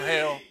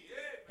hell.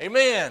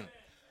 Amen.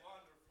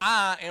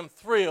 I am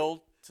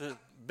thrilled to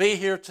be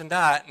here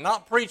tonight,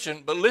 not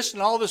preaching, but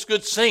listening to all this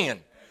good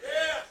singing.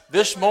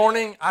 This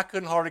morning, I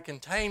couldn't hardly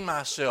contain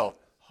myself.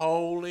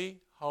 Holy,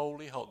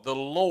 holy, holy. The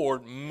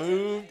Lord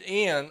moved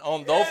in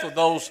on both of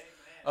those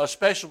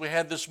specials we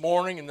had this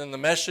morning, and then the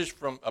message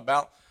from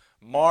about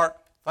Mark.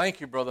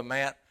 Thank you, Brother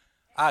Matt.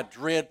 I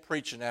dread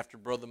preaching after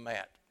Brother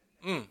Matt.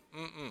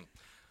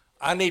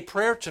 I need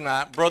prayer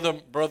tonight.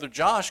 Brother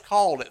Josh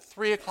called at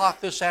 3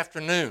 o'clock this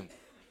afternoon.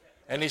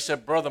 And he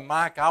said, Brother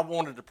Mike, I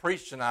wanted to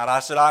preach tonight. I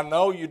said, I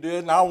know you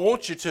did, and I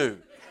want you to.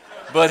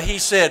 But he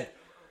said,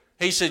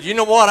 you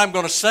know what I'm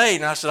going to say?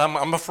 And I said,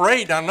 I'm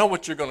afraid I know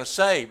what you're going to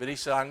say. But he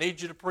said, I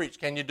need you to preach.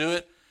 Can you do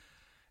it?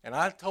 And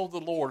I told the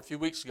Lord a few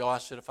weeks ago, I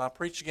said, if I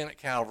preach again at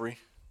Calvary,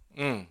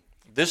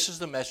 this is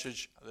the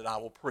message that I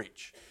will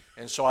preach.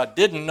 And so I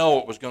didn't know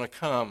it was going to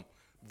come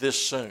this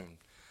soon.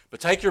 But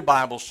take your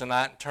Bibles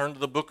tonight and turn to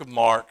the book of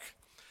Mark.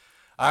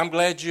 I'm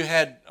glad you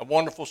had a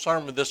wonderful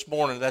sermon this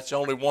morning. That's the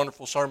only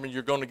wonderful sermon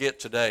you're going to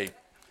get today.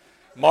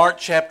 Mark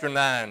chapter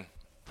 9.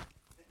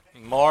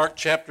 Mark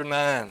chapter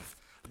 9.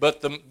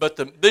 But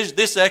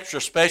this extra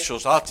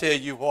specials, I'll tell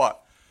you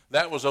what,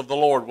 that was of the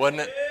Lord,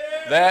 wasn't it?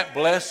 That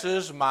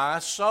blesses my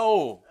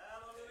soul.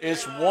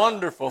 It's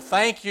wonderful.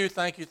 Thank you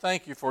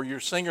for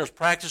your singers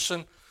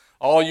practicing.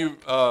 All you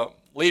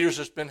leaders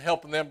that's been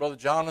helping them, Brother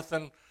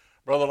Jonathan,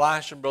 Brother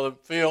Elisha, and Brother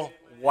Phil.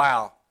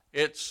 Wow,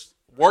 it's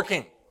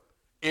working.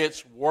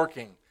 It's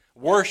working.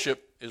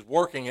 Worship is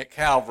working at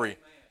Calvary,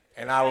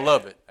 and I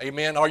love it.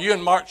 Amen. Are you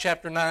in Mark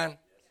chapter 9?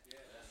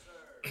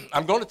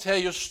 I'm going to tell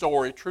you a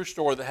story, a true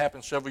story that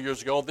happened several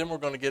years ago. Then we're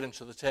going to get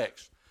into the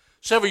text.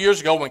 Several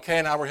years ago when Kay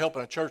and I were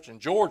helping a church in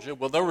Georgia,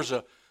 well, there was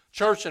a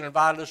church that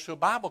invited us to a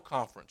Bible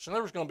conference. And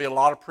there was going to be a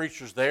lot of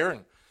preachers there.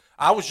 And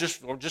I was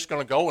just going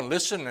to go and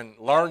listen and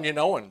learn,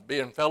 and be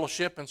in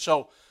fellowship. And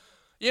so,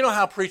 you know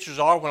how preachers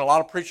are. When a lot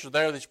of preachers are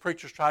there, these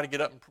preachers try to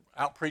get up and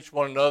out-preach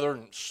one another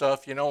and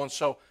stuff, And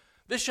so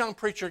this young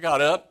preacher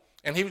got up,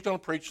 and he was going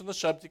to preach on the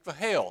subject of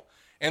hell.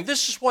 And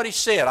this is what he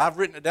said. I've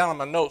written it down on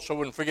my notes so I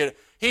wouldn't forget it.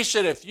 He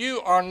said, if you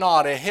are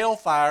not a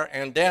hellfire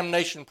and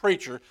damnation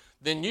preacher,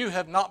 then you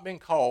have not been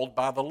called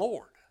by the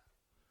Lord.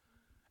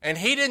 And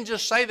he didn't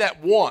just say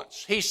that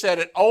once. He said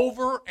it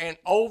over and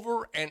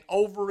over and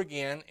over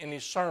again in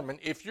his sermon.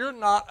 If you're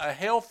not a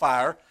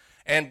hellfire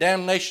and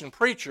damnation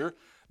preacher,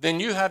 then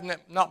you have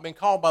not been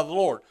called by the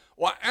Lord.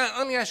 Well,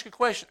 let me ask you a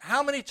question.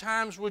 How many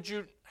times would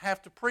you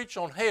have to preach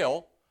on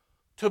hell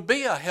to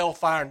be a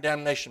hellfire and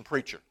damnation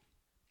preacher?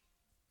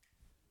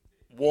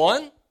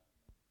 One?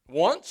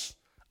 Once?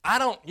 I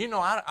don't,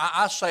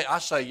 I say,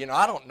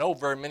 I don't know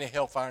very many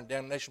hellfire and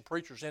damnation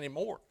preachers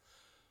anymore.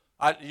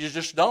 You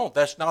just don't.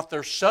 That's not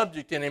their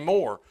subject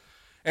anymore.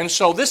 And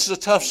so this is a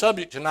tough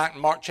subject tonight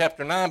in Mark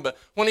chapter 9, but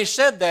when he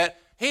said that,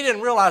 he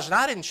didn't realize, and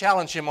I didn't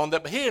challenge him on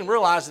that, but he didn't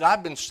realize that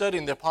I've been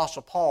studying the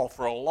Apostle Paul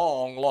for a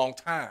long, long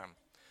time.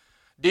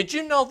 Did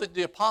you know that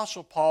the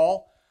Apostle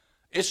Paul,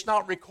 it's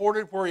not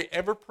recorded where he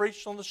ever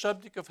preached on the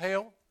subject of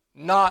hell?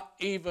 Not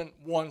even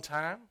one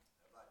time.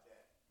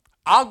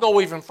 I'll go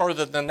even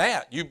further than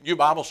that. You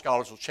Bible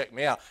scholars will check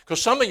me out.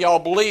 Because some of y'all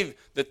believe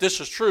that this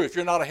is true. If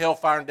you're not a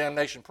hellfire and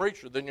damnation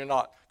preacher, then you're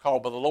not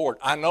called by the Lord.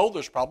 I know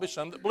there's probably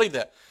some that believe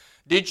that.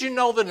 Did you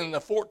know that in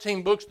the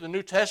 14 books of the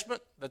New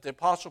Testament that the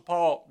Apostle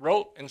Paul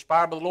wrote,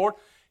 inspired by the Lord,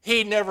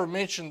 he never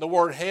mentioned the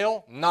word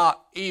hell,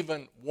 not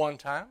even one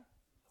time?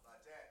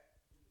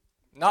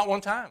 Not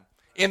one time.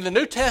 In the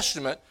New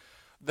Testament,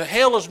 the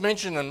hell is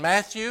mentioned in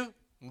Matthew,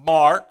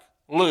 Mark,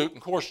 Luke.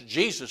 Of course,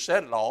 Jesus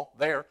said it all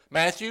there.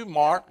 Matthew,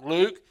 Mark,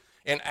 Luke,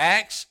 in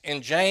Acts,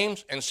 in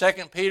James, in 2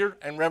 Peter,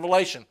 and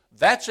Revelation.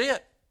 That's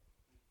it.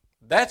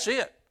 That's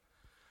it.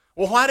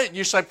 Well, why didn't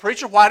you say,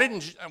 preacher, why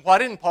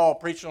didn't Paul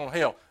preach on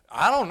hell?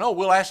 I don't know.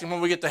 We'll ask him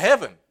when we get to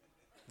heaven.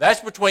 That's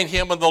between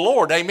him and the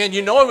Lord. Amen.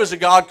 You know he was a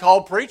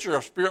God-called preacher,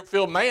 a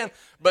spirit-filled man,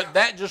 but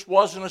that just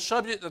wasn't a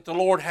subject that the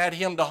Lord had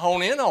him to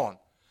hone in on.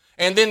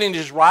 And then in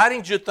his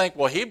writings, you'd think,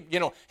 well,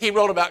 he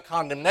wrote about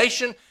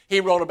condemnation, he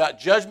wrote about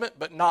judgment,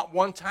 but not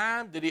one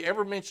time did he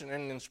ever mention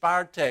in an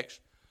inspired text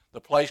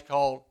the place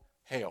called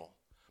hell.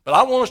 But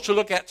I want us to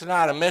look at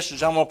tonight a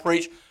message I'm going to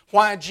preach,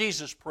 why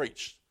Jesus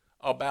preached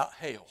about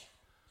hell.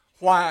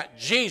 Why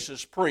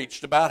Jesus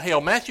preached about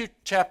hell. Mark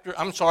chapter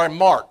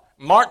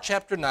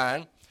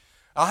 9.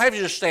 I'll have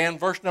you just stand,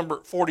 verse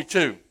number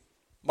 42.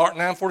 Mark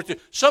 9:42.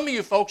 Some of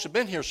you folks have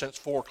been here since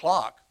 4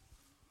 o'clock.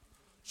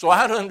 So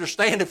I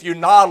understand if you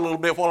nod a little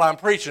bit while I'm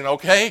preaching,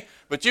 okay?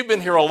 But you've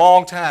been here a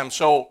long time,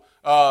 so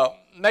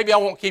maybe I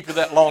won't keep you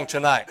that long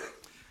tonight.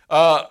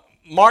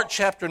 Mark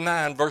chapter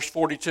 9, verse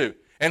 42.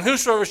 And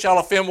whosoever shall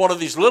offend one of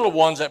these little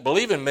ones that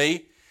believe in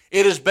me,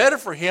 it is better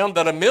for him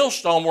that a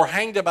millstone were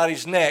hanged about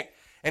his neck,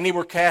 and he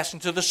were cast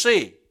into the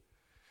sea.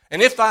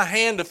 And if thy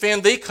hand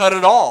offend thee, cut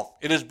it off.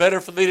 It is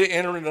better for thee to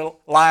enter into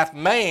life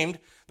maimed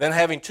than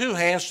having 2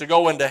 hands to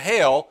go into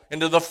hell,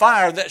 into the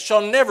fire that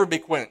shall never be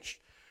quenched,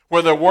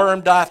 where the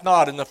worm dieth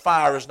not and the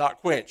fire is not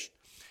quenched.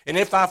 And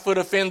if thy foot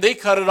offend thee,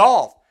 cut it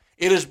off.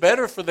 It is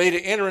better for thee to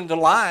enter into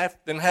life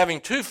than having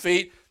 2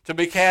 feet to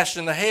be cast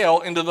into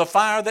hell, into the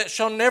fire that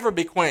shall never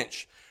be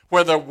quenched,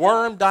 where the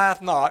worm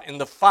dieth not,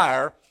 and the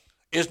fire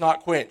is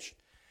not quenched.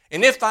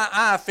 And if thy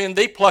eye offend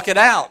thee, pluck it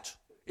out.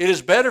 It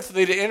is better for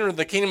thee to enter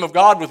the kingdom of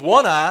God with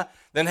one eye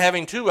than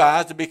having two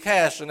eyes to be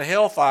cast into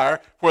hell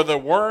fire, where the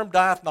worm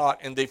dieth not,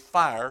 and the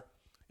fire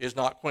is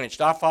not quenched.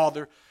 Our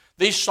Father,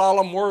 these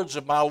solemn words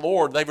of my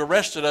Lord, they've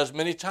arrested us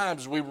many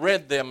times. We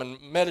read them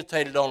and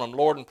meditated on them,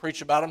 Lord, and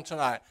preach about them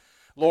tonight.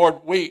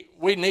 Lord, we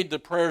need the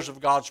prayers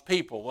of God's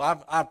people.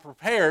 I've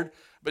prepared,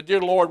 but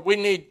dear Lord, we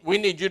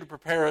need you to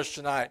prepare us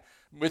tonight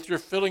with your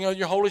filling of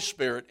your Holy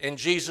Spirit. In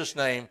Jesus'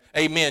 name,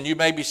 amen. You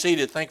may be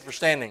seated. Thank you for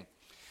standing.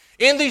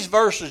 In these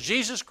verses,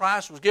 Jesus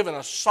Christ was given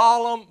a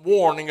solemn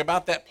warning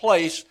about that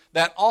place,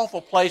 that awful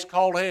place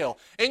called hell.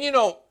 And you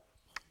know,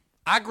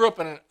 I grew up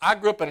in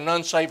an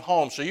unsaved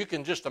home, so you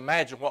can just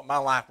imagine what my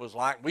life was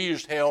like. We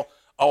used hell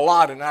a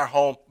lot in our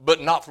home,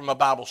 but not from a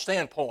Bible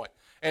standpoint.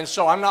 And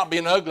so I'm not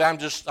being ugly, I'm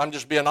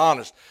just being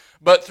honest.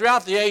 But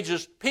throughout the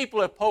ages,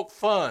 people have poked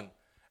fun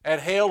at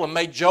hell and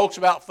made jokes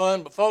about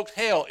fun. But folks,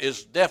 hell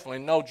is definitely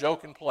no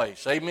joking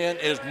place. Amen?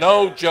 It is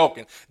no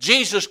joking.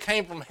 Jesus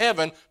came from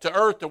heaven to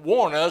earth to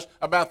warn us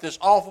about this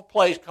awful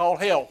place called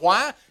hell.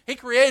 Why? He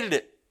created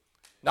it.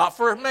 Not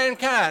for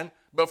mankind,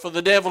 but for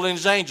the devil and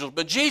his angels.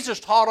 But Jesus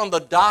taught on the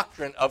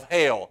doctrine of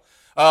hell.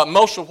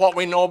 Most of what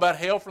we know about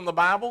hell from the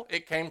Bible,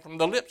 it came from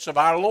the lips of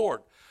our Lord.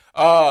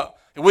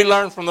 We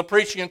learn from the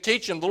preaching and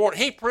teaching of the Lord.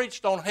 He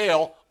preached on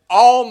hell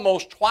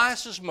almost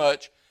twice as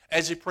much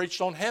as he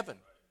preached on heaven.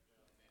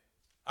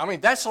 I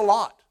mean, that's a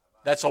lot.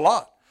 That's a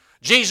lot.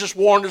 Jesus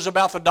warned us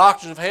about the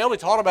doctrines of hell. He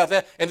taught about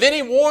that. And then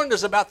he warned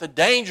us about the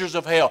dangers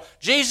of hell.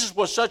 Jesus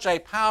was such a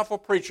powerful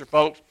preacher,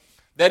 folks,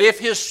 that if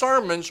his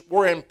sermons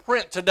were in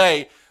print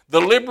today,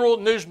 the liberal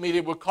news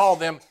media would call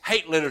them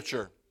hate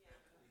literature.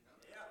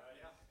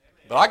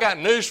 But I got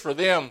news for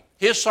them.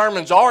 His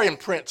sermons are in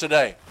print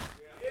today.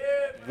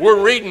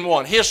 We're reading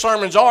one. His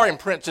sermons are in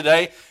print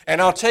today.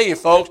 And I'll tell you,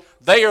 folks,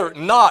 they are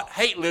not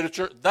hate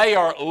literature. They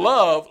are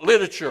love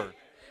literature.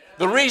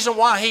 The reason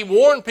why he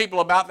warned people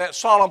about that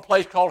solemn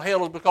place called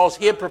hell is because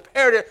he had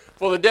prepared it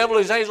for the devil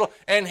and his angels,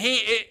 and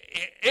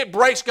it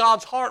breaks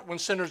God's heart when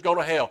sinners go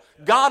to hell.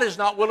 God is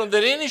not willing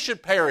that any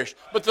should perish,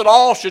 but that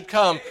all should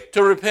come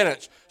to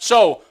repentance.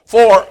 So,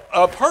 for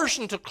a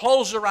person to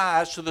close their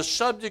eyes to the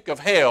subject of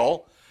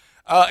hell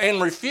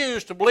and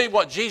refuse to believe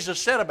what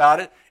Jesus said about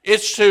it,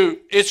 it's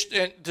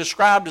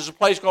described as a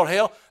place called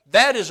hell.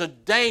 That is a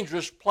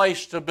dangerous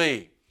place to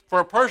be, for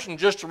a person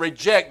just to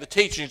reject the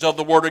teachings of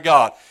the Word of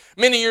God.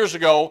 Many years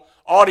ago,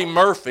 Audie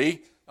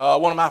Murphy,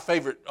 one of my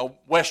favorite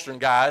Western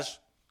guys,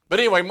 but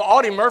anyway,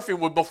 Audie Murphy,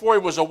 before he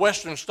was a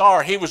Western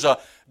star, he was a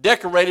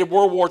decorated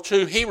World War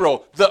II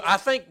hero. I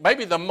think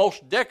maybe the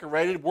most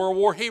decorated World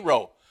War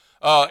hero.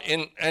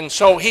 And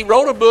so he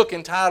wrote a book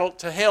entitled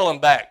To Hell and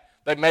Back.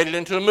 They made it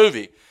into a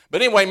movie.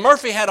 But anyway,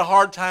 Murphy had a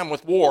hard time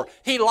with war.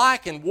 He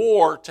likened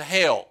war to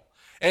hell.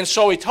 And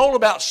so he told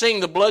about seeing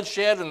the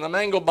bloodshed and the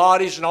mangled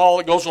bodies and all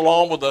that goes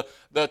along with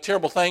the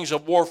terrible things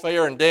of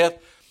warfare and death.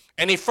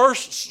 And he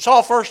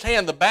saw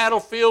firsthand the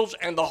battlefields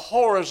and the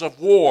horrors of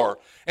war.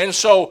 And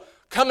so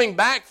coming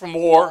back from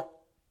war,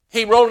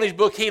 he wrote in his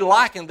book, he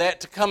likened that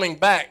to coming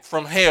back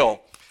from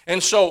hell.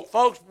 And so,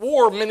 folks,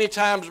 war many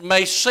times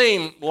may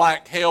seem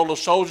like hell to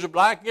soldiers, but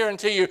I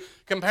guarantee you,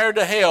 compared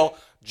to hell,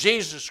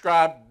 Jesus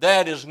described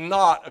that is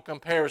not a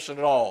comparison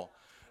at all.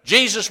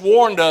 Jesus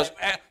warned us,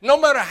 no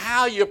matter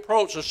how you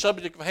approach the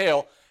subject of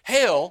hell,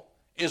 hell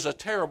is a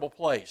terrible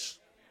place.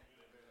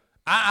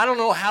 I don't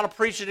know how to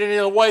preach it any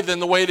other way than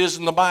the way it is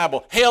in the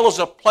Bible. Hell is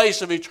a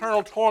place of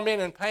eternal torment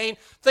and pain.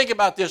 Think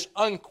about this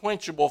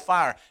unquenchable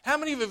fire. How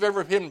many of you have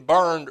ever been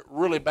burned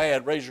really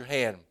bad? Raise your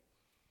hand.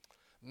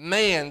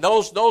 Man,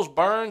 those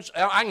burns,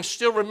 I can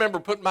still remember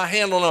putting my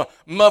hand on a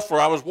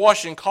muffler. I was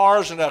washing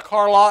cars in a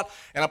car lot,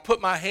 and I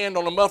put my hand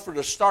on the muffler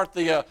to start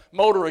the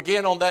motor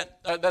again on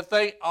that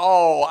thing.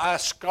 Oh, I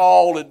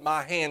scalded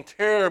my hand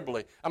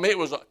terribly. I mean, it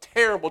was a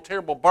terrible,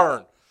 terrible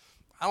burn.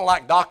 I don't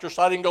like doctors,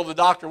 so I didn't go to the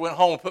doctor. Went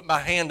home and put my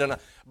hand in a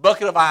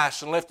bucket of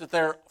ice and left it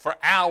there for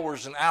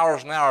hours and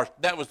hours and hours.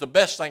 That was the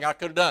best thing I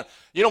could have done.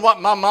 You know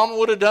what my mama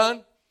would have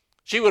done?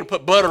 She would have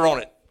put butter on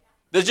it.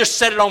 They just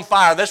set it on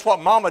fire. That's what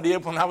Mama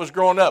did when I was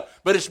growing up.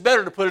 But it's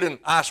better to put it in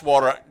ice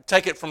water.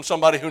 Take it from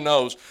somebody who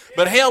knows.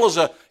 But hell is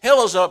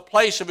a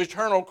place of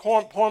eternal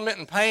torment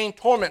and pain,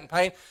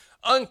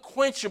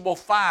 unquenchable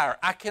fire.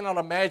 I cannot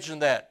imagine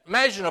that.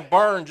 Imagine a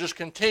burn just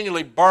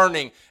continually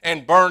burning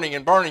and burning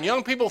and burning.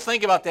 Young people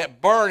think about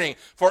that burning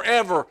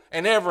forever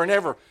and ever and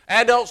ever.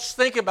 Adults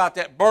think about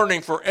that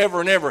burning forever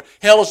and ever.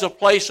 Hell is a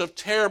place of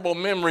terrible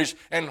memories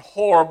and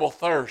horrible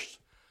thirst.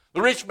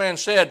 The rich man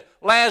said,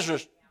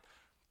 Lazarus,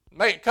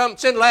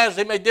 send Lazarus.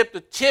 He may dip the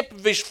tip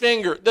of his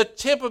finger,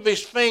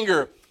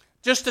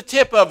 just the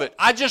tip of it.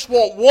 I just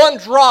want one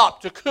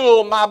drop to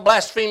cool my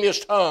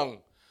blasphemous tongue.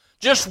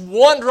 Just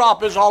one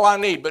drop is all I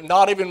need, but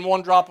not even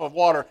one drop of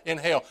water in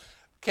hell.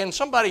 Can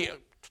somebody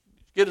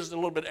get us a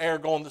little bit of air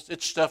going?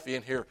 It's stuffy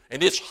in here,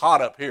 and it's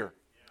hot up here.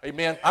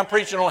 Amen? I'm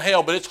preaching on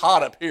hell, but it's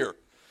hot up here.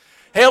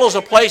 Hell is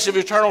a place of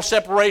eternal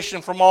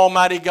separation from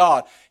Almighty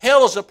God.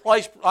 Hell is a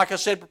place, like I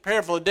said,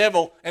 prepared for the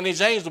devil and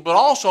his angels, but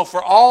also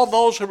for all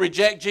those who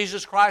reject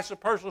Jesus Christ as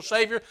personal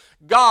Savior.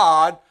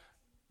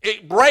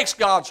 It breaks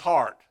God's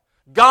heart.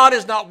 God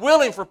is not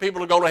willing for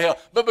people to go to hell,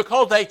 but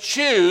because they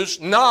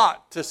choose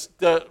not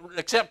to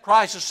accept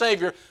Christ as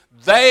Savior,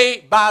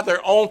 they buy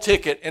their own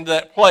ticket into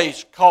that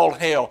place called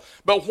hell.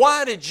 But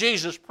why did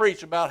Jesus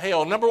preach about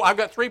hell? I've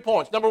got 3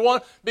 points. Number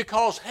one,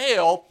 because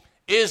hell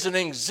is an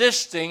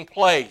existing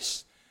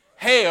place.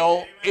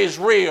 Hell is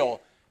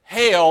real.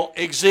 Hell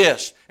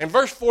exists. In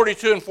verse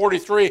 42 and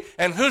 43,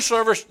 and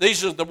whosoever,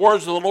 these are the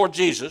words of the Lord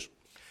Jesus,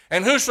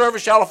 and whosoever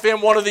shall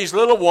offend one of these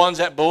little ones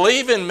that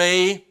believe in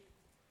me,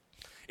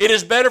 it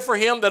is better for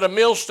him that a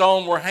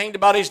millstone were hanged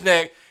about his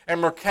neck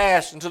and were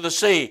cast into the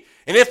sea.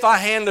 And if thy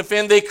hand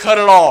offend thee, cut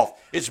it off.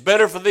 It's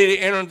better for thee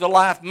to enter into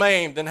life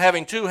maimed than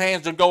having 2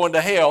 hands to go into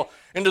hell,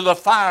 into the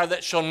fire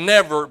that shall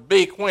never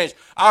be quenched.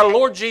 Our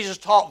Lord Jesus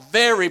taught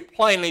very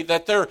plainly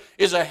that there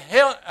is a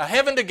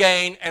heaven to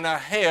gain and a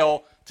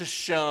hell to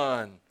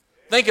shun.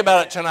 Think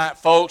about it tonight,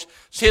 folks.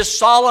 His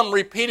solemn,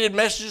 repeated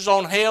messages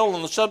on hell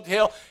and the subject of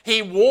hell,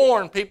 he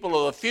warned people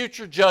of the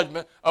future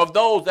judgment of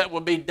those that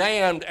would be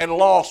damned and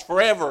lost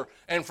forever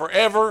and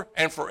forever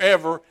and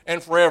forever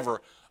and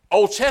forever.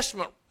 Old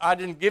Testament, I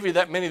didn't give you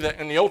that many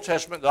in the Old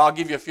Testament, but I'll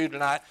give you a few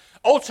tonight.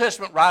 Old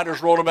Testament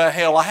writers wrote about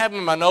hell. I have them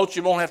in my notes.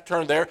 You won't have to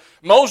turn there.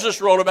 Moses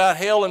wrote about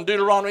hell in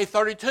Deuteronomy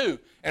 32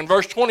 and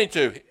verse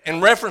 22.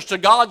 In reference to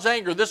God's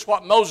anger, this is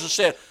what Moses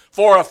said.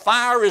 For a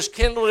fire is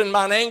kindled in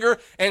mine anger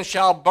and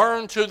shall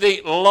burn to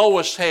the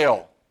lowest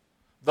hell.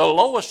 The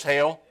lowest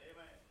hell?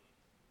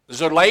 Is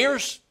there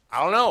layers?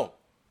 I don't know.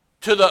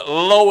 To the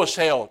lowest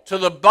hell. To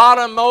the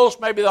bottommost,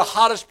 maybe the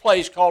hottest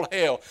place called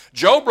hell.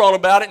 Job wrote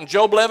about it in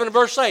Job 11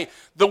 verse 8.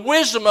 The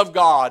wisdom of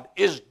God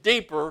is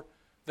deeper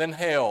than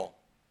hell.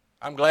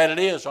 I'm glad it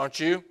is,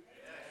 aren't you?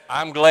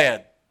 I'm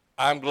glad.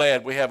 I'm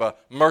glad we have a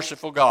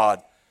merciful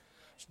God.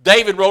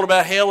 David wrote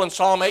about hell in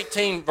Psalm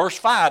 18 verse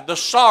 5. The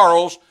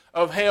sorrows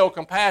of hell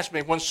compassed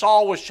me. When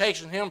Saul was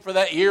chasing him for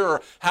that year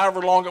or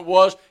however long it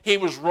was, he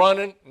was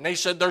running, and he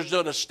said, there's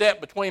a step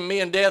between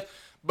me and death.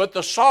 But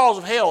the sorrows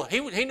of hell, he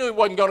knew he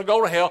wasn't going to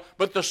go to hell,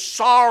 but the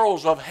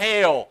sorrows of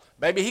hell,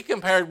 maybe he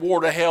compared war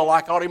to hell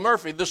like Audie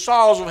Murphy, the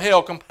sorrows of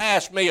hell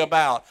compassed me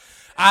about.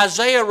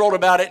 Isaiah wrote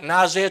about it in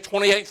Isaiah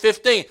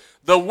 28:15.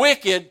 The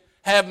wicked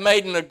have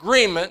made an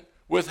agreement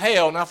with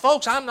hell. Now,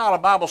 folks, I'm not a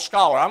Bible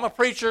scholar. I'm a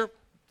preacher,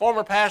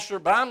 former pastor,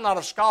 but I'm not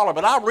a scholar.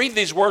 But I read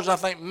these words and I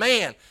think,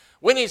 man,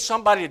 we need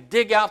somebody to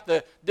dig out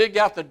the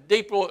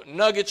deeper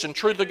nuggets and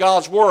truth of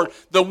God's Word.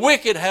 The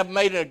wicked have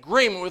made an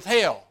agreement with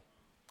hell.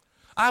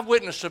 I've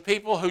witnessed to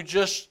people who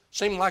just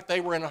seemed like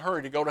they were in a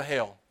hurry to go to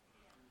hell.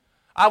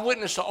 I've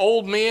witnessed to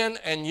old men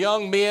and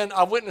young men.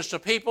 I've witnessed to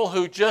people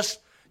who just,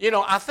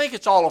 I think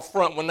it's all a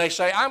front when they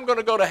say, I'm going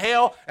to go to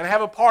hell and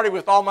have a party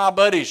with all my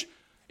buddies.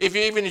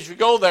 Even if you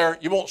go there,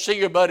 you won't see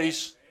your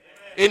buddies.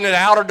 Isn't it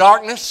outer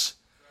darkness?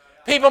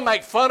 People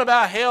make fun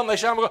about hell and they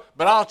say, I'm going to go.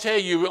 But I'll tell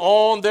you,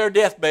 on their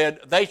deathbed,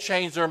 they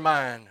change their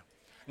mind.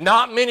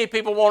 Not many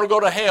people want to go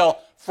to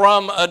hell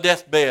from a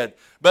deathbed.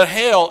 But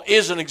hell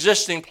is an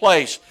existing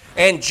place.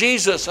 And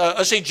Jesus,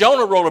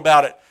 Jonah wrote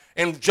about it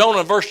in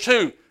Jonah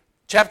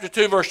chapter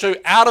 2, verse 2.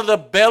 Out of the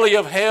belly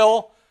of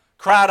hell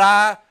cried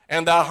I,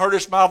 and thou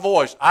heardest my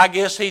voice. I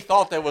guess he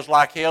thought that was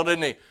like hell,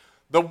 didn't he?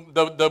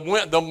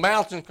 The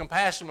mountain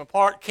compassed him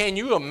apart. Can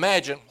you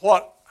imagine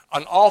what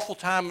an awful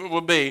time it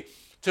would be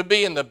to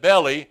be in the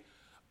belly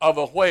of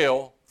a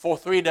whale for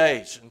 3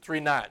 days and 3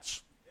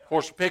 nights? Of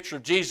course, a picture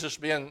of Jesus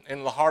being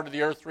in the heart of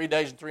the earth 3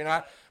 days and 3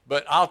 nights.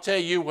 But I'll tell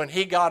you, when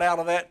he got out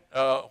of that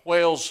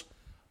whale's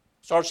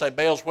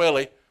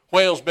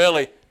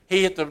belly,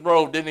 he hit the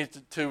road, didn't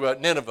he, to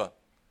Nineveh.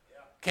 Yeah.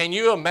 Can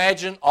you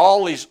imagine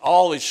all his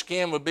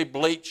skin would be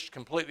bleached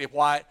completely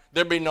white?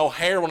 There'd be no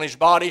hair on his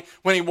body.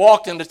 When he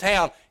walked into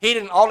town,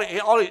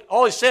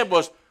 all he said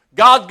was,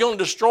 God's going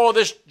to destroy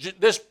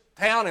this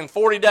town in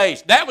 40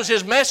 days. That was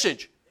his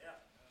message. Yeah.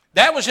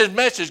 That was his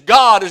message.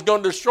 God is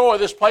going to destroy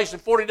this place in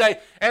 40 days.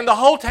 And the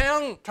whole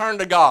town turned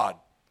to God.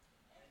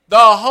 The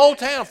whole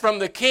town, from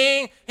the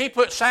king, he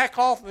put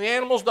sackcloth on the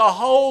animals. The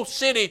whole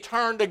city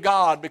turned to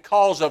God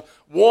because of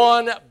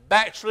one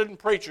backslidden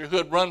preacher who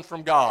had run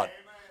from God.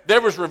 Amen.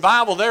 There was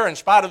revival there in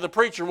spite of the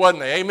preacher, wasn't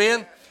there?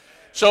 Amen?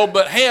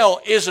 But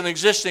hell is an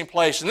existing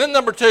place. And then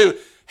number 2,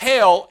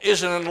 hell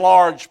is an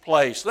enlarged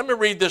place. Let me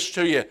read this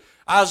to you.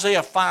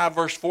 Isaiah 5,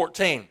 verse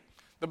 14.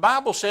 The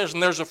Bible says,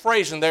 and there's a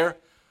phrase in there.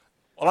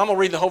 Well, I'm going to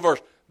read the whole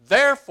verse.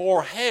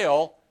 Therefore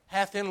hell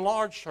hath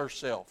enlarged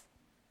herself,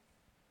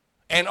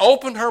 and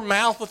opened her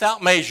mouth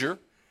without measure,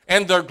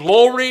 and their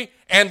glory,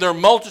 and their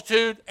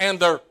multitude, and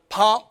their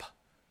pomp.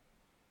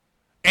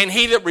 And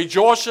he that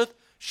rejoiceth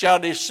shall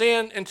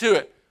descend into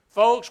it.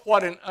 Folks,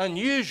 what an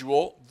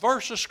unusual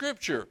verse of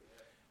Scripture.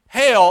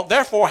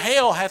 Therefore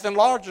hell hath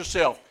enlarged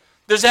herself.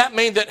 Does that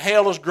mean that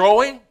hell is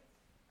growing?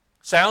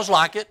 Sounds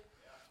like it.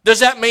 Does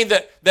that mean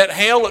that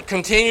hell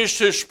continues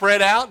to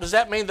spread out? Does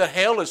that mean that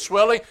hell is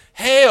swelling?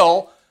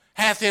 Hell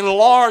hath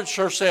enlarged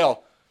herself.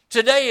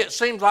 Today it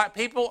seems like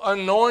people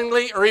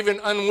unknowingly or even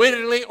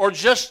unwittingly or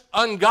just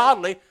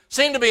ungodly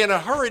seem to be in a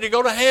hurry to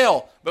go to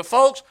hell. But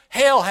folks,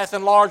 hell hath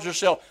enlarged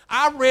herself.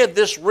 I read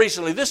this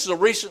recently. This is a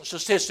recent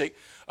statistic.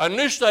 A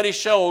new study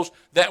shows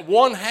that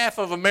 1/2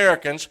 of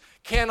Americans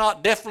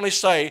cannot definitely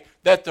say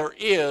that there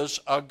is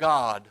a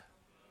God.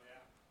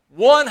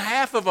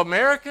 1/2 of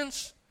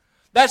Americans?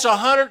 That's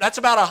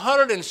about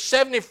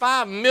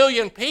 175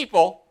 million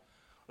people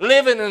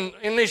living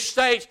in these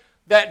states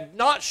that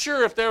not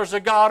sure if there's a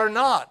God or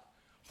not.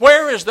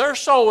 Where is their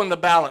soul in the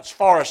balance as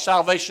far as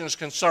salvation is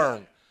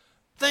concerned?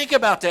 Think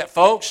about that,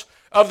 folks.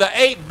 Of the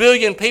 8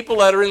 billion people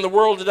that are in the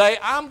world today,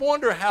 I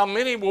wonder how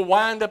many will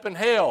wind up in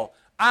hell.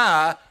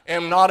 I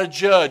am not a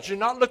judge. You're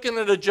not looking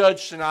at a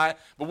judge tonight,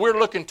 but we're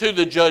looking to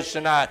the judge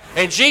tonight.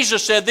 And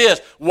Jesus said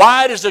this,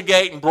 wide is the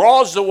gate and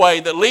broad is the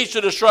way that leads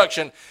to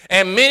destruction,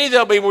 and many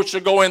there'll be which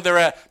will go in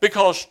thereat.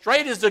 Because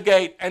straight is the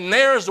gate, and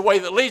narrow is the way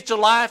that leads to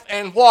life,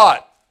 and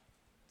what?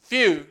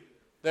 Few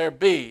there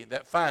be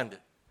that find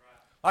it.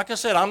 Like I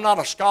said, I'm not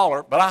a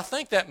scholar, but I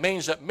think that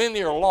means that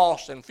many are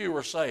lost and few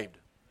are saved.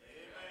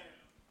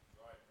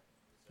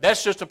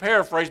 That's just a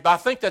paraphrase, but I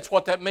think that's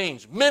what that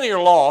means. Many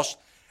are lost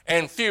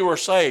and few are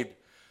saved.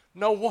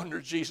 No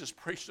wonder Jesus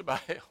preached about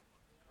hell.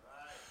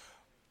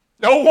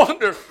 No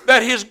wonder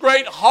that his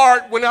great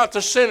heart went out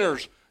to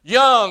sinners,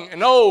 young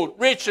and old,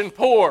 rich and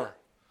poor,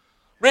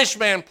 rich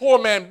man, poor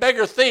man,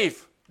 beggar,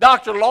 thief,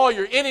 doctor,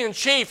 lawyer, Indian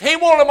chief. He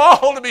wanted them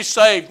all to be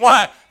saved.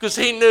 Why? Because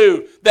he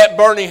knew that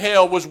burning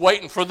hell was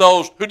waiting for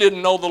those who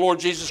didn't know the Lord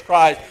Jesus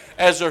Christ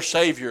as their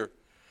Savior.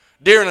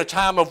 During a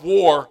time of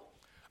war,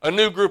 a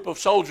new group of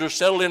soldiers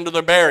settled into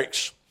their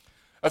barracks.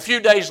 A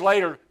few days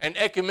later, an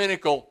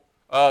ecumenical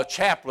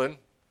chaplain,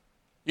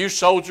 you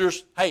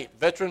soldiers, hey,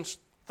 veterans,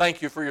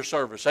 thank you for your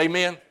service.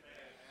 Amen?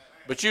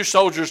 But you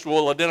soldiers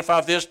will identify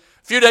with this.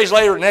 A few days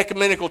later, an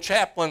ecumenical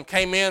chaplain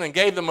came in and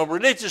gave them a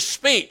religious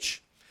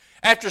speech.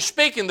 After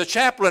speaking, the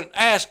chaplain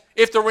asked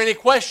if there were any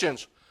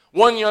questions.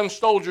 One young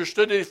soldier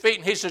stood at his feet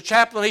and he said,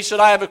 Chaplain, he said,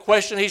 I have a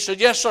question. He said,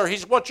 yes, sir. He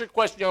said, what's your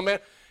question, young man?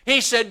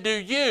 He said, do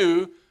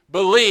you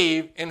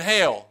believe in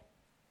hell?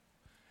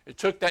 It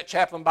took that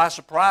chaplain by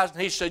surprise,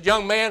 and he said,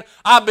 young man,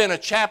 I've been a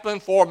chaplain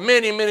for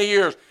many, many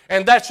years,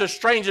 and that's the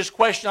strangest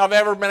question I've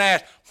ever been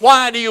asked.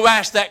 Why do you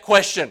ask that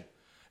question?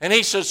 And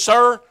he said,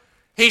 sir,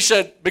 he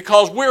said,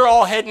 because we're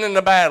all heading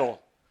into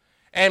battle,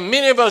 and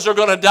many of us are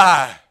going to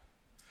die.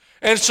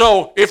 And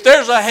so if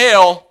there's a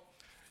hell,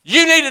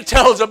 you need to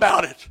tell us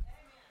about it.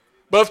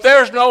 But if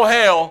there's no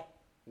hell,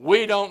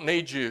 we don't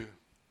need you.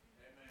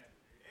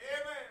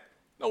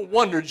 No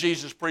wonder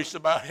Jesus preached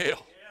about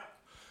hell.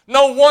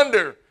 No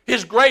wonder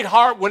his great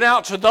heart went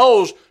out to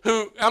those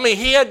who,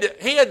 he had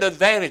the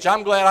advantage.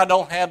 I'm glad I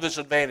don't have this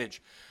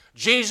advantage.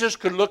 Jesus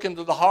could look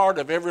into the heart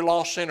of every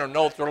lost sinner and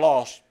know if they're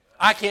lost.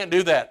 I can't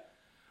do that.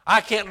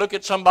 I can't look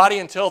at somebody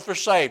and tell if they're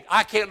saved.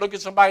 I can't look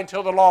at somebody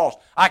until they're lost.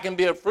 I can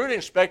be a fruit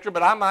inspector,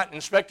 but I might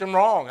inspect them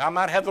wrong. I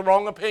might have the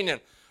wrong opinion,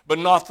 but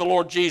not the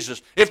Lord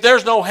Jesus. If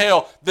there's no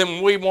hell,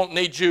 then we won't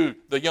need you,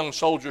 the young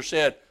soldier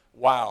said.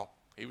 Wow,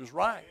 he was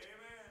right.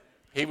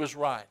 He was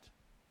right.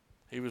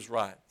 He was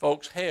right.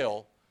 Folks,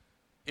 hell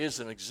is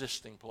an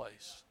existing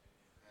place.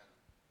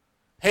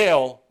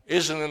 Hell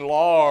is an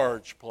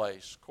enlarged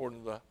place,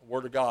 according to the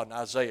Word of God in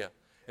Isaiah.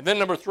 And then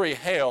number 3,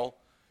 hell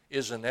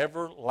is an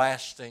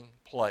everlasting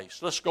place.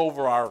 Let's go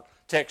over our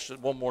text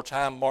one more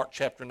time, Mark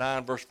chapter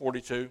 9, verse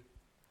 42.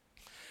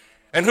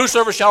 And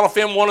whosoever shall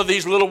offend one of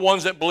these little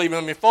ones that believe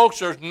in me. Folks,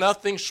 there's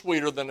nothing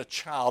sweeter than a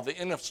child, the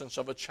innocence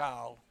of a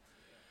child.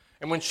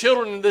 And when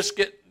children in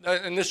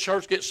this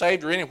church get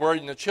saved or anywhere,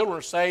 and the children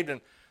are saved, and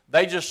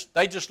they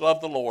just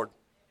love the Lord.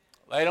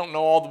 They don't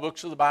know all the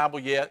books of the Bible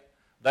yet.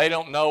 They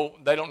don't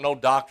know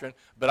doctrine.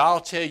 But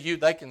I'll tell you,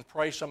 they can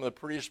pray some of the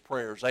prettiest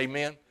prayers.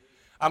 Amen?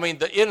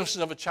 The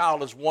innocence of a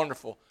child is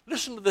wonderful.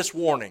 Listen to this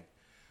warning.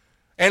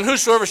 And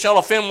whosoever shall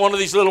offend one of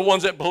these little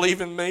ones that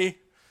believe in me,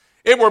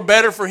 it were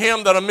better for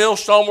him that a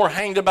millstone were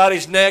hanged about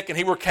his neck and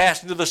he were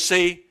cast into the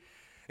sea.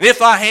 And if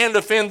thy hand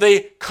offend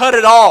thee, cut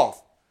it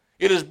off.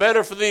 It is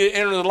better for thee to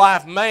enter the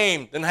life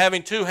maimed than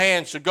having 2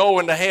 hands to go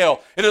into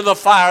hell, into the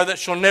fire that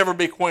shall never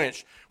be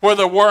quenched, where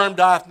the worm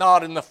dieth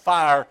not and the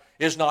fire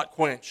is not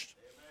quenched.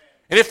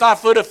 And if thy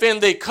foot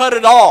offend thee, cut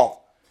it off.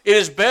 It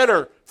is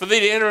better for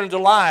thee to enter into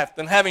life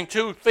than having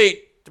 2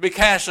 feet to be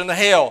cast into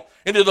hell,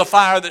 into the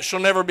fire that shall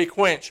never be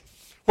quenched,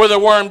 where the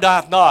worm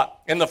dieth not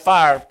and the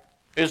fire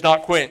is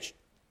not quenched.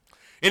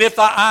 And if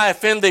thy eye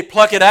offend thee,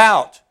 pluck it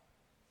out.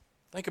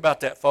 Think about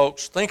that,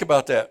 folks. Think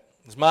about that.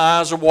 As my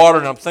eyes are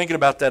watering, I'm thinking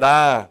about that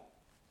eye.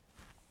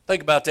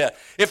 Think about that.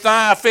 If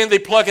thy eye offend thee,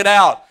 pluck it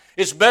out.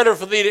 It's better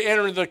for thee to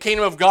enter into the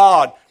kingdom of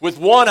God with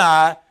 1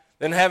 eye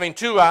than having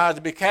 2 eyes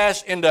to be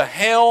cast into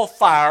hell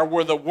fire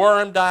where the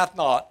worm dieth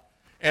not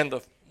and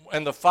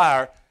the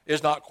fire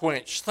is not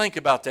quenched. Think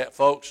about that,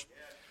 folks.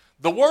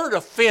 The word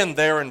offend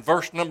there in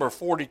verse number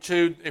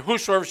 42,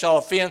 whosoever shall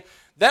offend,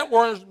 that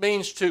word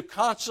means to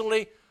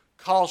constantly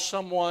cause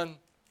someone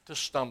to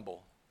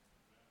stumble.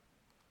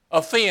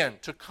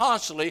 offend, to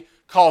constantly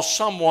cause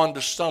someone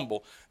to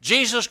stumble.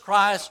 Jesus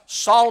Christ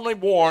solemnly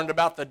warned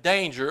about the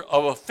danger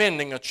of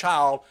offending a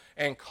child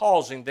and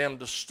causing them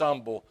to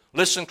stumble.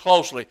 Listen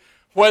closely.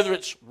 Whether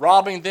it's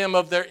robbing them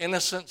of their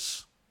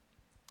innocence,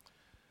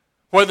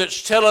 whether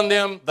it's telling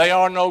them they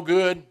are no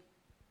good,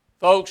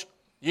 folks,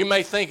 you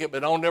may think it, but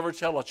don't ever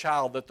tell a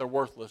child that they're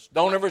worthless.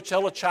 Don't ever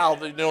tell a child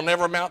that they'll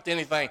never amount to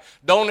anything.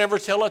 Don't ever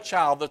tell a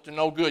child that they're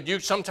no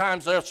good.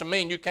 Sometimes there's some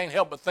mean, you can't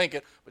help but think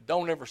it, but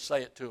don't ever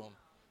say it to them.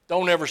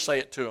 Don't ever say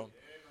it to them.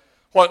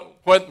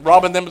 What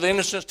robbing them of their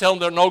innocence, telling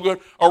them they're no good,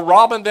 or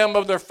robbing them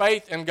of their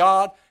faith in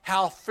God,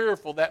 how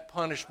fearful that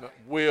punishment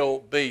will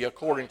be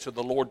according to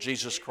the Lord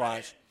Jesus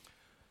Christ.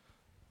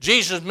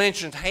 Jesus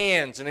mentions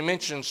hands, and he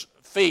mentions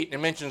feet, and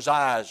he mentions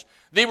eyes.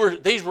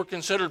 These were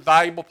considered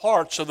valuable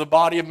parts of the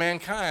body of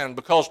mankind,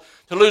 because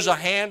to lose a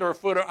hand or a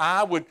foot or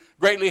eye would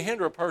greatly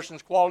hinder a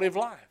person's quality of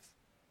life.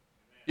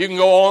 You can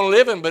go on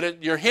living,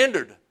 but you're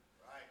hindered.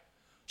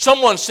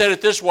 Someone said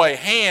it this way: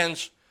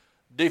 hands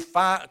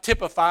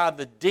typify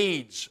the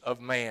deeds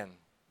of man.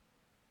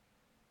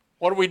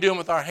 What are we doing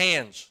with our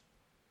hands?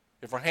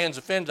 If our hands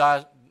offend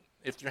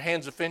if your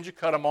hands offend you,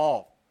 cut them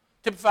off.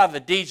 Typify the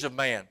deeds of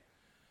man.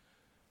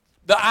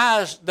 The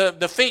eyes,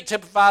 the feet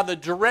typify the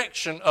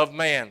direction of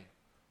man.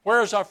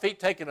 Where is our feet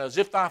taking us?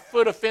 If thy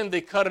foot offend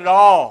thee, cut it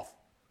off.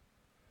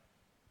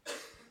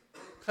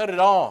 Cut it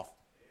off.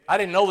 I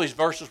didn't know these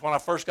verses when I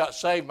first got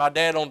saved. My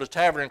dad owned a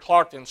tavern in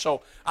Clarkton,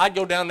 so I'd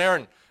go down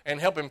there and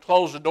help him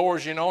close the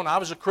doors, and I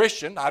was a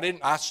Christian.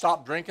 I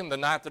stopped drinking the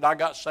night that I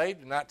got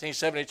saved in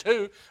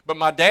 1972, but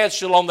my dad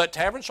still owned that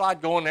tavern, so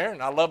I'd go in there,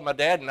 and I loved my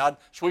dad, and I'd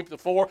sweep the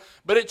floor.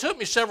 But it took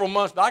me several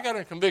months, but I got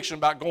a conviction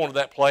about going to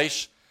that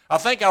place. I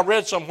think I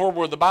read somewhere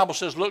where the Bible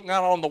says, look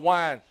not on the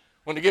wine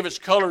when to give its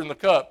color in the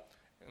cup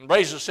and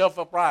raise itself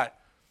upright.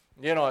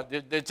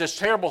 It's this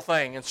terrible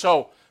thing. And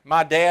so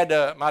my dad,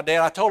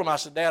 I told him, I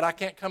said, Dad, I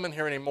can't come in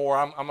here anymore.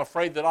 I'm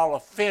afraid that I'll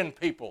offend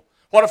people.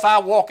 What if I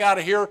walk out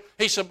of here?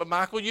 He said, but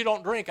Michael, you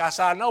don't drink. I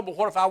said, I know, but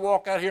what if I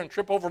walk out here and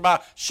trip over my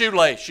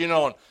shoelace,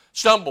 and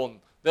stumble? And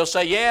they'll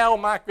say, yeah,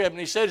 old Mike Redman,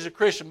 he said he's a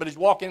Christian, but he's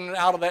walking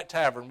out of that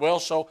tavern. Well,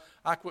 so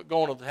I quit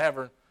going to the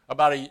tavern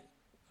about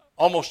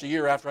almost a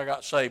year after I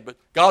got saved. But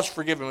God's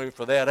forgiven me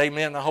for that.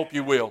 Amen. I hope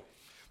you will.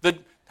 The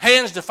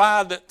hands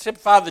typify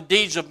the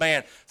deeds of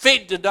man.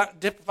 Feet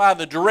typify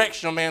the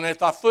direction of man. If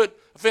thy foot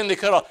offend thee,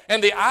 cut off.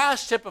 And the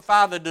eyes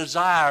typify the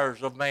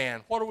desires of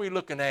man. What are we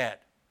looking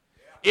at?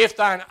 If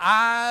thine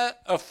eye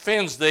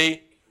offends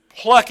thee,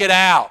 pluck it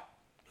out.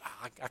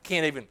 I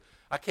can't even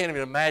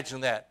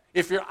imagine that.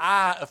 If your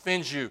eye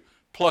offends you,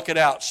 pluck it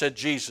out, said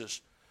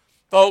Jesus.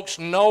 Folks,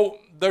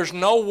 there's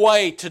no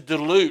way to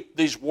dilute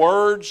these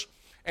words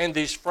and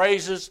these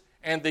phrases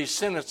and these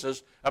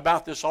sentences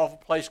about this awful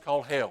place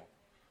called hell.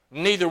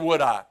 Neither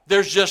would I.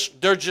 There's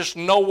just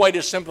no way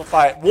to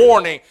simplify it.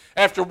 Warning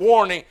after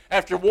warning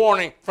after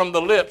warning from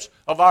the lips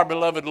of our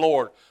beloved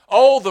Lord.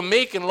 Oh, the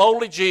meek and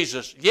lowly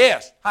Jesus.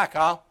 Yes. Hi,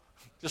 Kyle.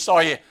 Just saw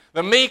you.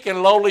 The meek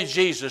and lowly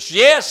Jesus.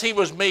 Yes, he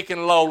was meek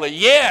and lowly.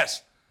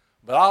 Yes.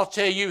 But I'll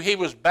tell you, he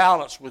was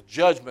balanced with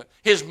judgment.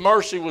 His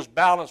mercy was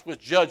balanced with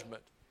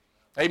judgment.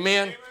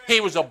 Amen? He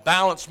was a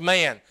balanced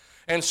man.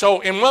 And so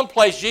in one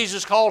place,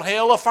 Jesus called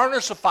hell a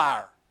furnace of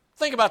fire.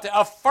 Think about that.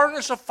 A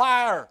furnace of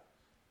fire.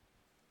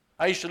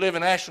 I used to live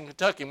in Ashland,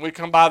 Kentucky, and we'd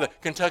come by the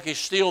Kentucky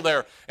Steel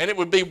there, and it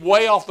would be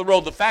way off the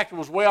road. The factory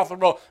was way off the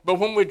road. But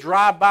when we'd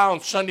drive by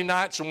on Sunday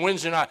nights and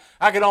Wednesday night,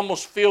 I could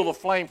almost feel the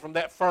flame from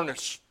that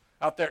furnace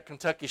out there at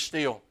Kentucky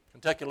Steel,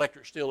 Kentucky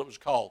Electric Steel it was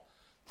called.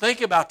 Think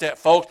about that,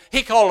 folks.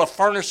 He called a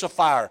furnace of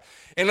fire.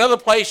 In another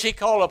place, he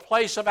called a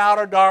place of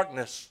outer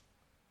darkness.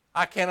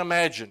 I can't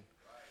imagine.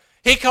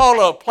 He called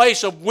a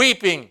place of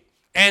weeping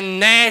and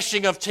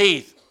gnashing of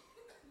teeth.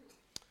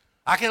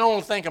 I can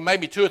only think of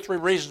maybe 2 or 3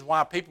 reasons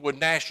why people would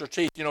gnash their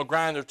teeth,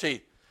 grind their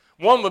teeth.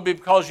 One would be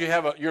because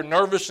you're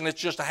nervous and it's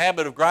just a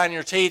habit of grinding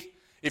your teeth.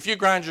 If you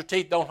grind your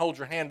teeth, don't hold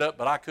your hand up,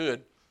 but I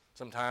could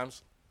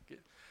sometimes.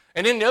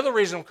 And then the other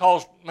reason will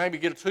cause maybe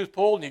get a tooth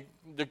pulled and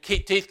the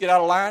teeth get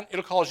out of line,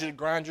 it'll cause you to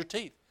grind your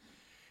teeth.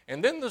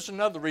 And then there's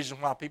another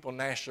reason why people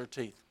gnash their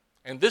teeth.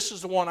 And this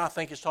is the one I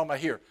think he's talking about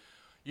here.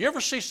 You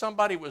ever see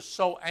somebody was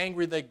so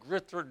angry they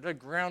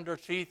ground their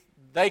teeth?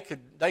 They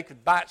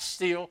could bite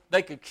steel.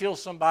 They could kill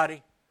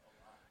somebody.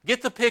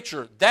 Get the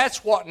picture.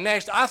 That's what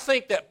next. I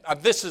think that,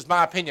 this is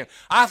my opinion,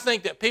 I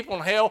think that people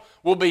in hell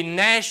will be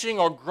gnashing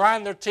or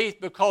grinding their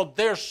teeth because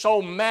they're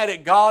so mad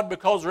at God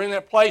because they're in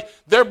that place.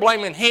 They're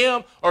blaming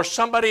Him or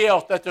somebody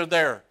else that they're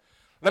there.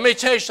 Let me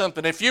tell you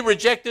something. If you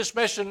reject this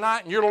message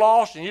tonight and you're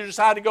lost and you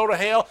decide to go to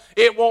hell,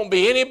 it won't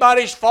be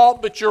anybody's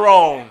fault but your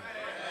own.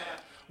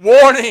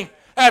 Warning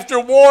after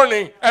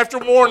warning after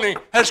warning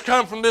has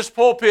come from this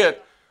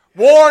pulpit.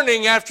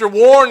 Warning after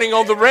warning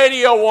on the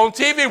radio, on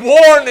TV,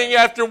 warning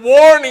after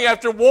warning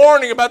after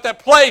warning about that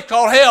place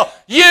called hell.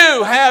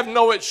 You have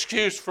no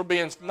excuse for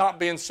not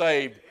being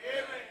saved.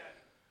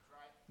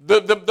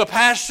 The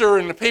pastor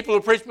and the people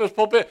who preach from this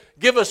pulpit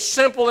give a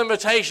simple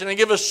invitation and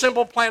give a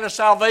simple plan of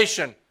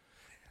salvation.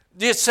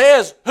 It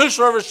says,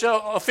 whosoever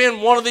shall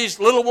offend one of these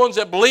little ones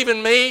that believe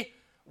in me,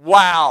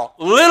 Wow.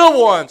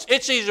 Little ones.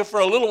 It's easier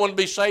for a little one to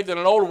be saved than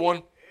an older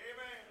one.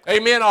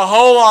 Amen. A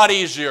whole lot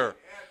easier.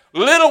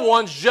 Little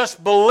ones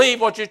just believe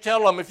what you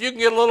tell them. If you can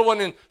get a little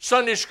one in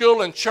Sunday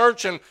school and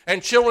church and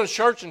children's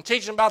church and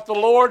teach them about the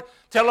Lord,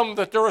 tell them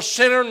that they're a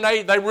sinner and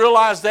they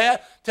realize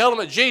that, tell them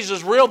that Jesus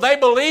is real, they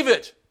believe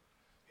it.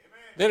 Amen.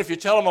 Then if you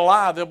tell them a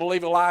lie, they'll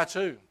believe a lie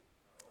too.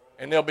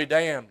 And they'll be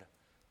damned.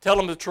 Tell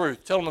them the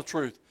truth. Tell them the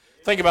truth.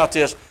 Think about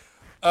this.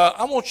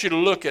 I want you to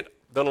look at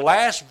the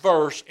last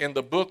verse in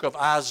the book of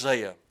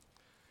Isaiah.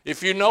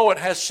 If you know it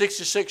has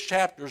 66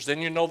 chapters, then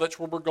you know that's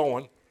where we're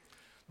going.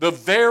 The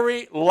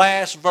very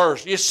last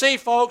verse. You see,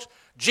 folks,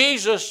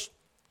 Jesus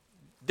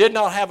did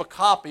not have a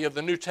copy of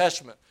the New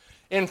Testament.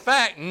 In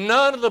fact,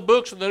 none of the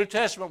books of the New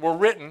Testament were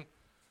written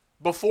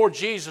before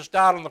Jesus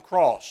died on the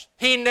cross.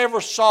 He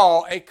never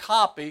saw a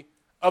copy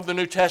of the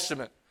New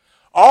Testament.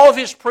 All of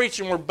his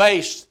preaching were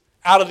based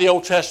out of the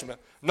Old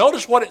Testament.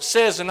 Notice what it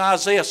says in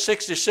Isaiah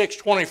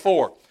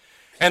 66:24.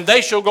 And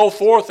they shall go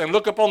forth and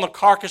look upon the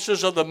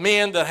carcasses of the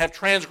men that have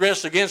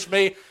transgressed against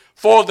me,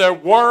 for their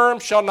worm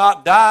shall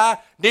not die,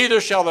 neither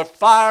shall their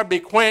fire be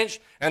quenched,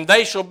 and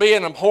they shall be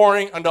an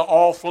abhorring unto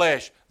all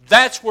flesh.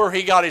 That's where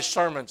he got his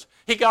sermons.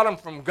 He got them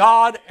from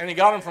God, and he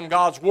got them from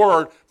God's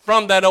Word,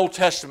 from that Old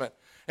Testament.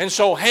 And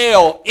so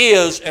hell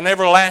is an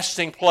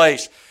everlasting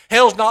place.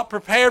 Hell's not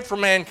prepared for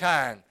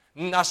mankind.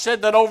 And I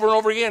said that over and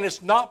over again.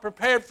 It's not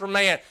prepared for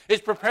man.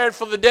 It's prepared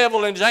for the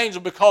devil and his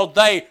angels because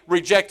they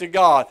rejected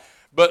God.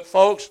 But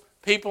folks,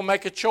 people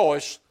make a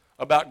choice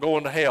about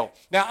going to hell.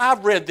 Now,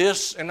 I've read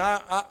this, and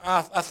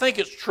I think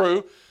it's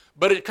true,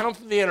 but it comes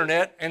from the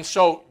internet, and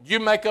so you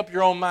make up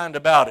your own mind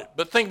about it.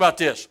 But think about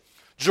this.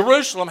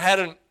 Jerusalem had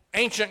an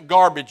ancient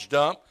garbage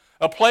dump,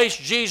 a place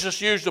Jesus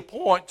used to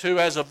point to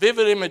as a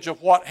vivid image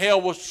of what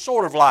hell was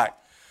sort of like.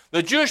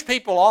 The Jewish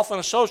people often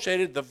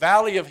associated the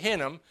Valley of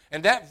Hinnom,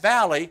 and that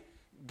valley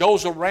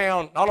goes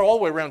around, not all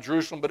the way around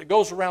Jerusalem, but it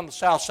goes around the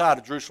south side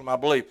of Jerusalem, I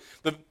believe.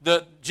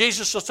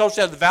 Jesus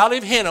associated the Valley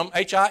of Hinnom,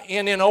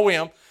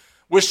 Hinnom,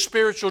 with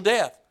spiritual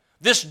death.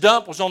 This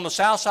dump was on the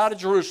south side of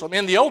Jerusalem.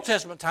 In the Old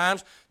Testament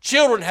times,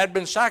 children had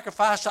been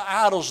sacrificed to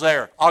idols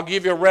there. I'll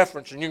give you a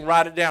reference, and you can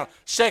write it down.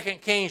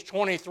 2 Kings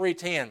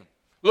 23:10.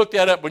 Look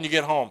that up when you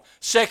get home.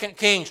 2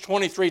 Kings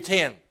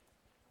 23:10.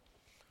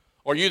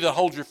 Or you that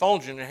hold your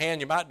phones in your hand,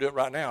 you might do it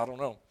right now. I don't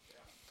know.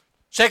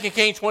 2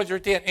 Kings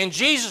 23:10. In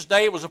Jesus'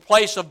 day, it was a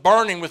place of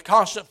burning with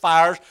constant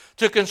fires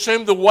to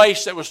consume the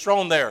waste that was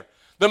thrown there.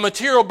 The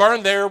material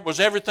burned there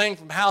was everything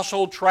from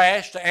household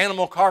trash to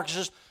animal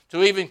carcasses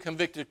to even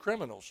convicted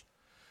criminals.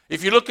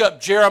 If you look up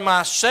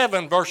Jeremiah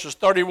 7, verses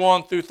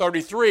 31 through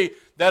 33,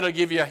 that'll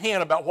give you a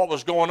hint about what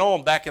was going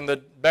on back in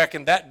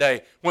that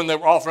day when they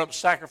were offering up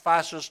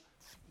sacrifices,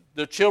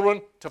 the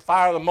children, to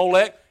fire the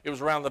Molech. It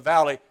was around the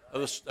valley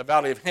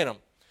of Hinnom.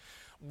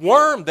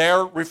 Worm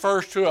there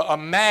refers to a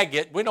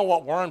maggot. We know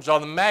what worms are,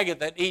 the maggot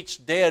that eats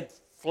dead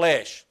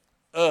flesh.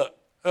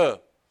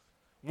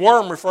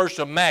 Worm refers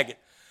to a maggot.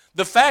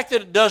 The fact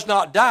that it does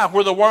not die,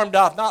 where the worm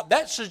doth not,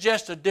 that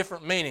suggests a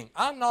different meaning.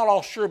 I'm not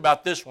all sure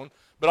about this one,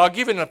 but I'll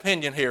give you an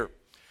opinion here.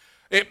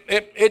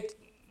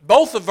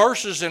 Both the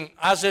verses in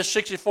Isaiah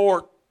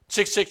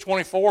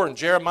 66:24 and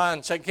Jeremiah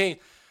and 2 Kings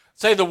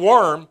say the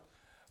worm,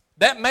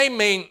 that may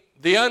mean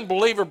the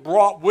unbeliever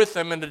brought with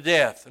them into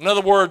death. In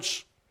other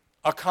words,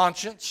 a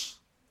conscience.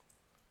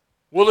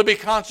 Will there be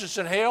conscience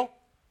in hell?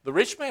 The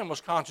rich man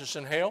was conscious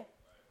in hell.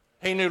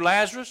 He knew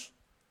Lazarus.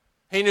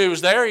 He knew he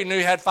was there. He knew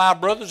he had 5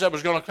 brothers that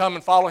was going to come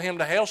and follow him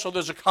to hell, so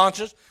there's a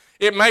conscience.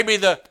 It may be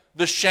the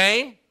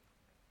shame.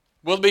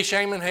 Will there be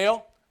shame in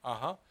hell?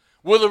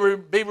 Will there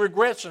be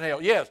regrets in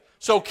hell? Yes.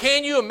 So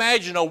can you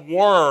imagine a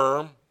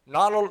worm,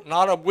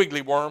 not a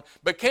wiggly worm,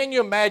 but can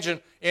you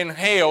imagine in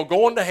hell,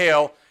 going to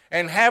hell,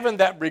 and having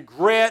that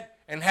regret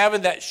and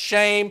having that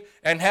shame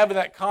and having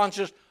that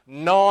conscience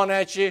gnawing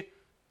at you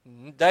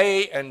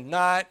day and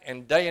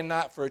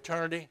night for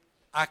eternity?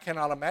 I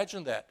cannot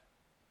imagine that.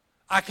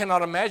 I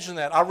cannot imagine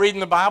that. I read in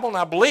the Bible and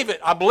I believe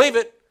it.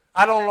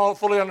 I don't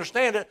fully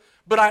understand it,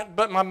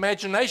 but my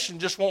imagination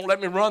just won't let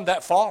me run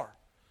that far.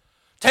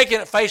 Taken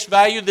at face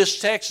value,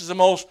 this text is the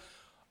most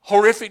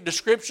horrific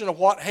description of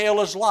what hell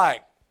is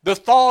like. The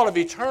thought of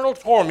eternal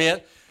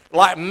torment,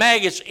 like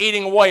maggots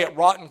eating away at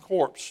rotten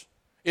corpse,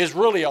 is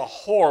really a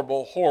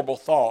horrible, horrible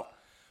thought.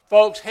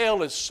 Folks,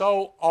 hell is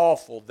so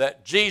awful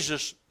that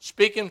Jesus,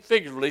 speaking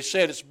figuratively,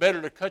 said it's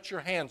better to cut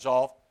your hands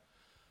off,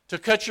 to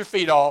cut your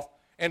feet off,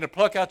 and to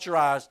pluck out your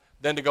eyes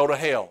than to go to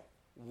hell.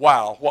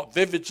 Wow, what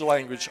vivid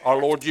language our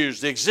Lord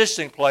used. The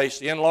existing place,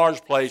 the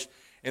enlarged place,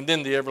 and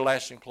then the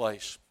everlasting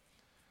place.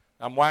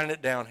 I'm winding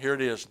it down. Here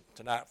it is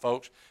tonight,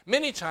 folks.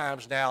 Many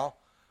times now,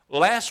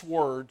 last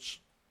words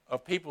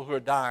of people who are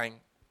dying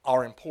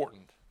are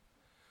important.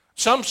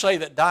 Some say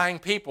that dying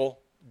people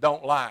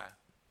don't lie.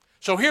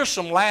 So here's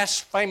some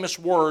last famous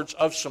words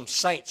of some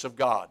saints of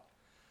God.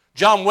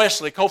 John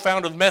Wesley,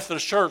 co-founder of the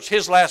Methodist Church,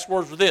 his last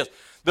words were this: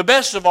 the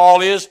best of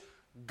all is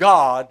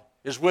God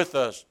is with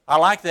us. I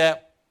like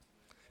that.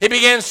 He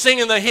began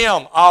singing the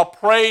hymn, I'll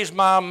praise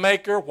my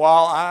Maker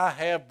while I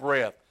have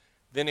breath.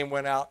 Then he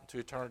went out into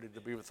eternity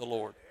to be with the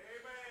Lord.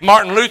 Amen.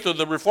 Martin Luther,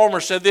 the reformer,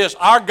 said this,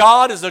 our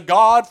God is a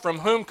God from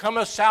whom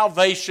cometh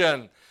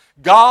salvation.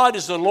 God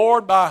is the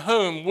Lord by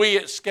whom we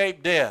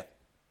escape death.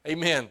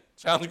 Amen.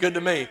 Sounds good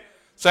to me.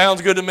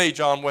 Sounds good to me,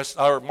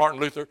 Martin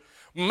Luther.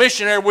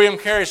 Missionary William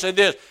Carey said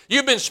this,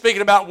 you've been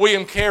speaking about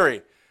William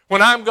Carey.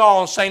 When I'm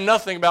gone, say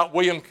nothing about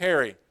William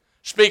Carey.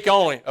 Speak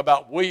only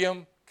about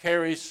William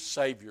Carey's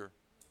Savior.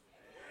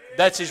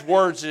 That's his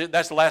words.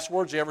 That's the last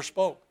words he ever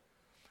spoke.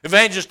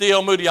 Evangelist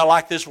D.L. Moody, I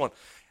like this one.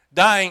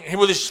 Dying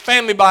with his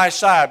family by his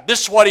side.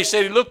 This is what he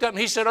said. He looked up and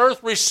he said,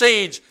 earth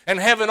recedes and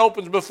heaven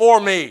opens before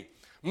me.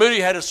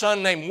 Moody had a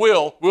son named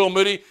Will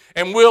Moody,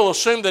 and Will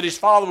assumed that his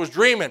father was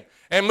dreaming.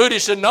 And Moody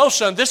said, no,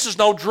 son, this is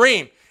no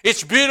dream.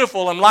 It's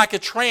beautiful and like a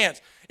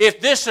trance.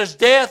 If this is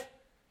death,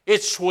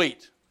 it's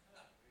sweet.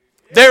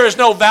 There is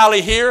no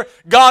valley here.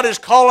 God is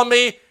calling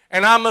me,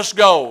 and I must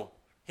go.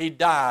 He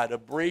died a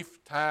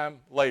brief time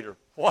later.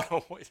 What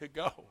a way to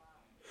go.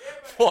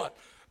 What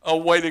a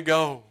way to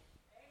go.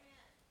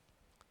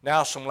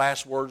 Now some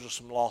last words of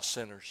some lost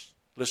sinners.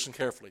 Listen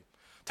carefully.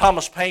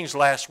 Thomas Paine's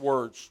last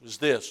words is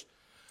this.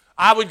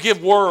 I would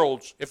give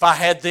worlds if I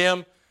had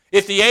them,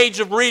 if the age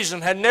of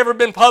reason had never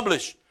been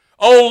published.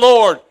 Oh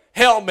Lord,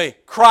 help me.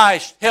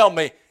 Christ, help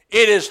me.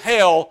 It is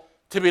hell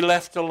to be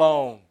left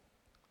alone.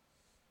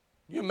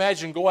 Can you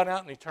imagine going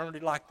out in eternity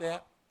like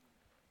that?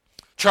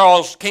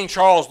 King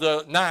Charles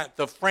IX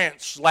of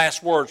France,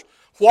 last words.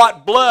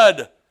 What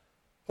blood,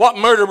 what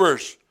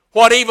murderers,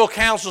 what evil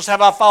counsels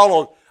have I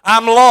followed?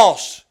 I'm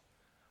lost.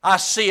 I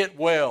see it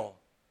well.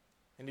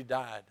 And he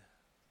died.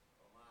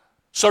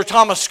 Sir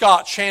Thomas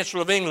Scott,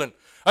 Chancellor of England.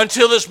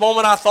 Until this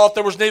moment I thought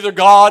there was neither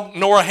God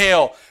nor a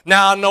hell.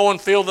 Now I know and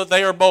feel that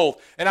they are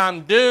both. And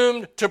I'm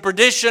doomed to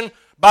perdition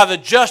by the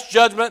just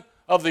judgment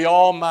of the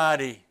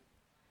Almighty.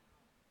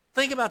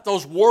 Think about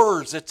those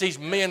words that these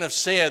men have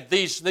said.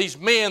 These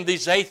men,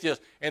 these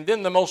atheists. And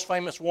then the most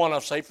famous one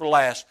I'll say for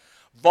last.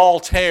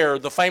 Voltaire,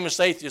 the famous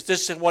atheist.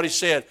 This is what he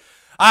said.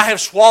 I have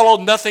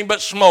swallowed nothing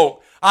but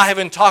smoke. I have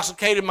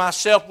intoxicated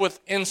myself with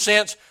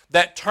incense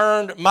that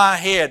turned my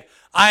head.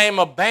 I am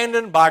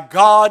abandoned by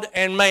God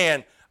and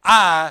man.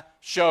 I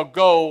shall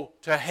go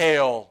to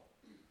hell.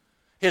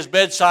 His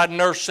bedside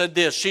nurse said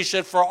this. She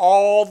said, for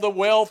all the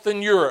wealth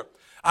in Europe,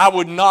 I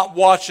would not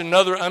watch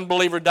another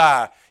unbeliever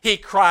die. He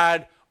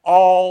cried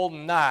all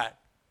night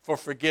for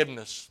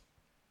forgiveness.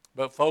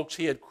 But folks,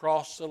 he had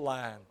crossed the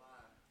line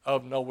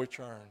of no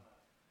return.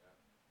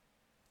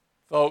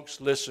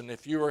 Folks, listen,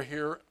 if you are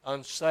here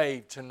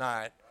unsaved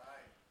tonight,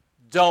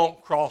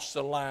 don't cross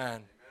the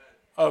line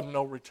of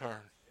no return.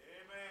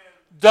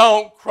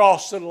 Don't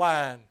cross the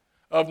line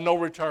of no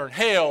return.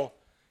 Hell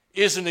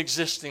is an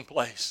existing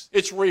place.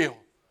 It's real.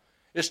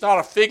 It's not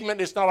a figment.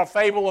 It's not a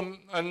fable,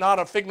 and not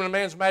a figment of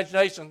man's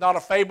imagination. It's not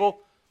a fable.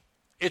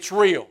 It's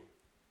real.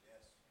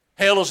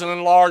 Hell is an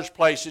enlarged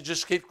place. It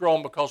just keeps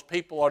growing because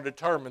people are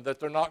determined that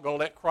they're not going to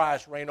let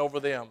Christ reign over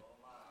them.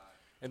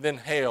 And then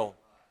hell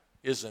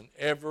is an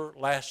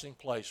everlasting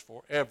place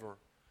forever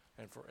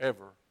and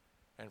forever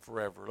and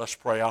forever. Let's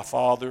pray. Our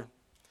Father,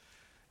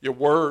 your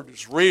word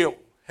is real.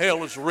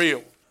 Hell is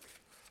real.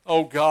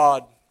 Oh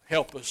God,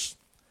 help us.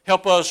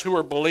 Help us who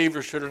are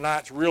believers here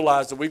tonight to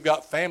realize that we've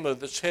got family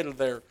that's headed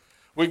there.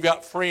 We've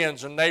got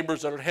friends and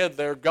neighbors that are headed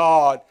there.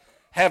 God,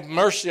 have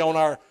mercy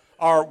on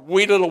our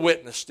wee little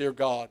witness, dear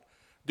God.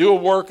 Do a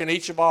work in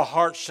each of our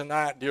hearts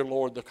tonight, dear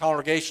Lord. The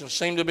congregation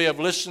seem to have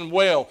listened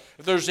well.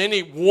 If there's any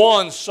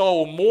one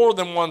soul, more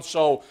than one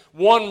soul,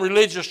 one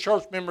religious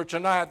church member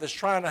tonight that's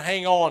trying to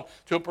hang on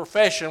to a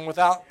profession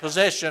without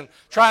possession,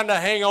 trying to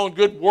hang on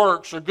good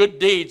works or good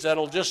deeds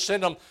that'll just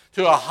send them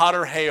to a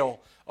hotter hell,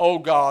 oh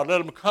God, let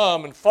them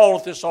come and fall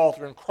at this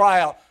altar and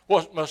cry out,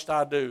 what must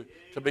I do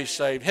to be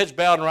saved? Heads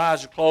bowed and our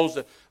eyes are closed.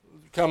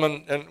 Come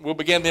and we'll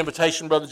begin the invitation, Brother